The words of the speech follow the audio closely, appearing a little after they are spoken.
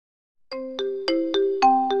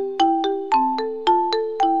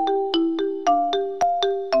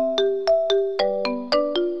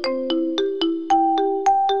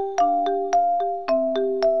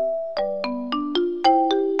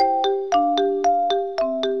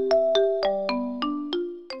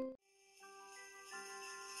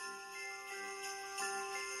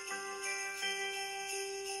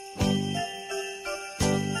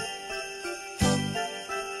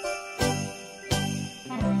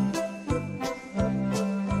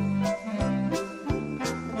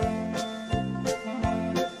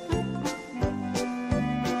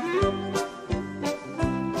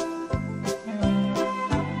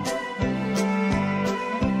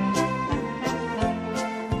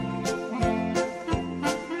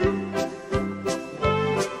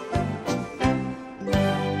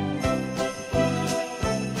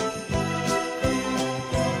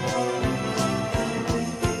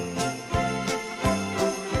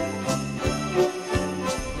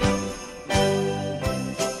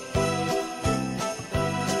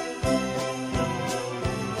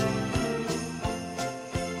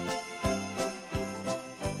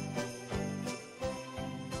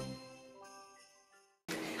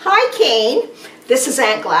Hi Kane, this is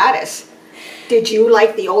Aunt Gladys. Did you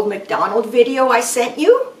like the old MacDonald video I sent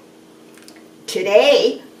you?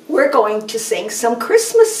 Today we're going to sing some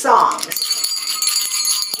Christmas songs.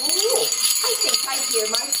 Oh, I think I hear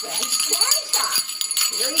my friend Santa.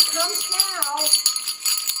 Here he comes now.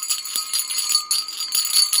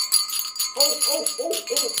 Oh, oh, oh,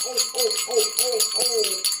 oh, oh, oh, oh, oh, oh, oh,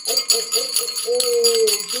 oh, oh, oh,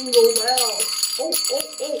 jingle bells. Oh, oh,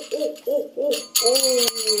 oh, oh, oh, oh, oh.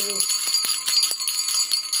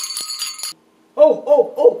 Oh,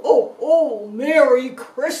 oh, oh, oh, oh, Merry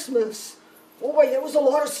Christmas. Oh boy, there was a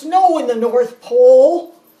lot of snow in the North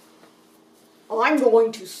Pole. I'm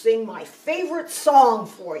going to sing my favorite song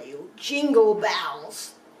for you, Jingle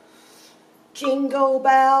Bells. Jingle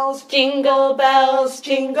bells,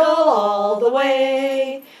 jingle all the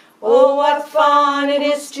way. Oh, what fun it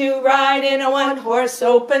is to ride in a one-horse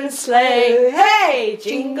open sleigh. Hey!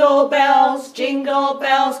 Jingle bells, jingle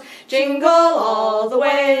all the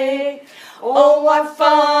way. Oh, what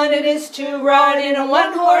fun it is to ride in a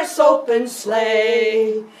one-horse open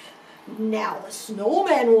sleigh. Now the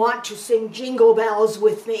snowmen want to sing Jingle Bells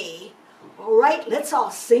with me. All right, let's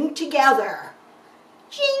all sing together.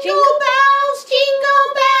 Jingle bells,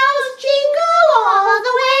 jingle all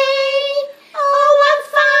the way. Oh, what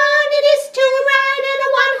fun it is to ride in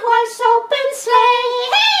a one-horse open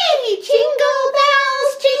sleigh. Hey! Jingle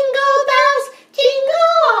bells, jingle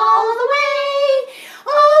all the way.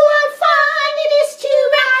 Oh, what fun it is to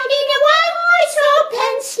ride in a one-horse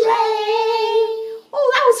open sleigh. Oh,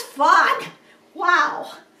 that was fun.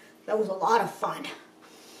 Wow, that was a lot of fun.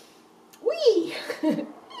 Whee!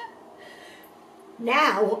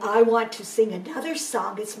 Now I want to sing another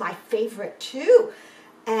song. It's my favorite too.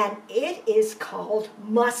 And it is called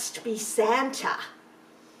Must Be Santa.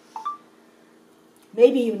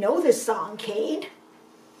 Maybe you know this song, Kane.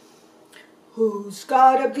 Who's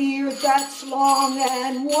got a beard that's long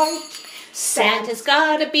and white? Santa's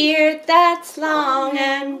got a beard that's long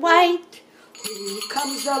and white. Who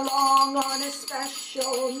comes along on a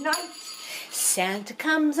special night? Santa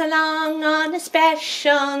comes along on a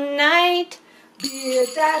special night. Beard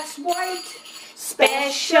that's white,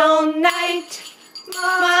 Special night.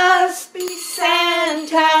 Must be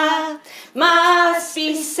Santa, must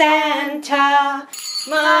be Santa,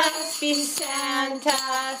 must be Santa,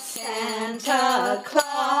 Santa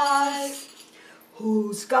Claus.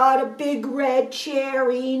 Who's got a big red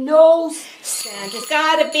cherry nose? Santa's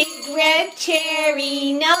got a big red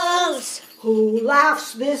cherry nose. Who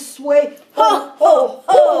laughs this way? Ho, ho,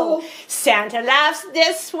 ho! Santa laughs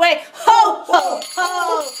this way. Ho, ho,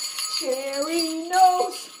 ho! Cherry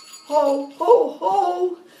nose. Ho, ho,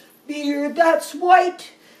 ho! Beard that's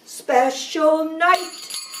white. Special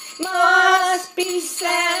night. Must be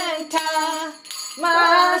Santa,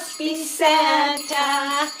 must be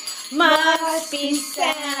Santa, must be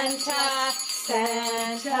Santa,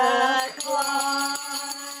 Santa Claus.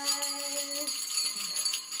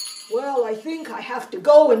 Well, I think I have to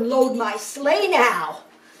go and load my sleigh now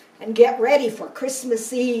and get ready for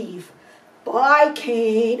Christmas Eve. Bye,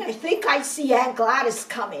 Kane. I think I see Aunt Gladys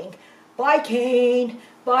coming. Bye, Kane.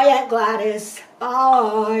 Bye, Aunt Gladys.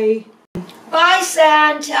 Bye. Bye,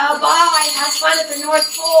 Santa. Bye. Have fun at the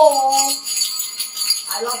North Pole.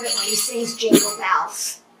 I love it when he sings Jingle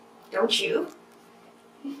Bells. Don't you?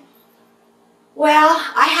 Well,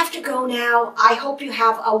 I have to go now. I hope you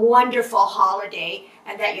have a wonderful holiday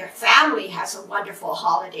and that your family has a wonderful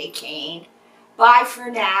holiday, Kane. Bye for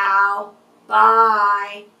now.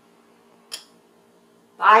 Bye.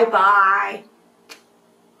 Bye-bye.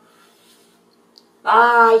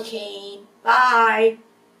 Bye, Kane. Bye.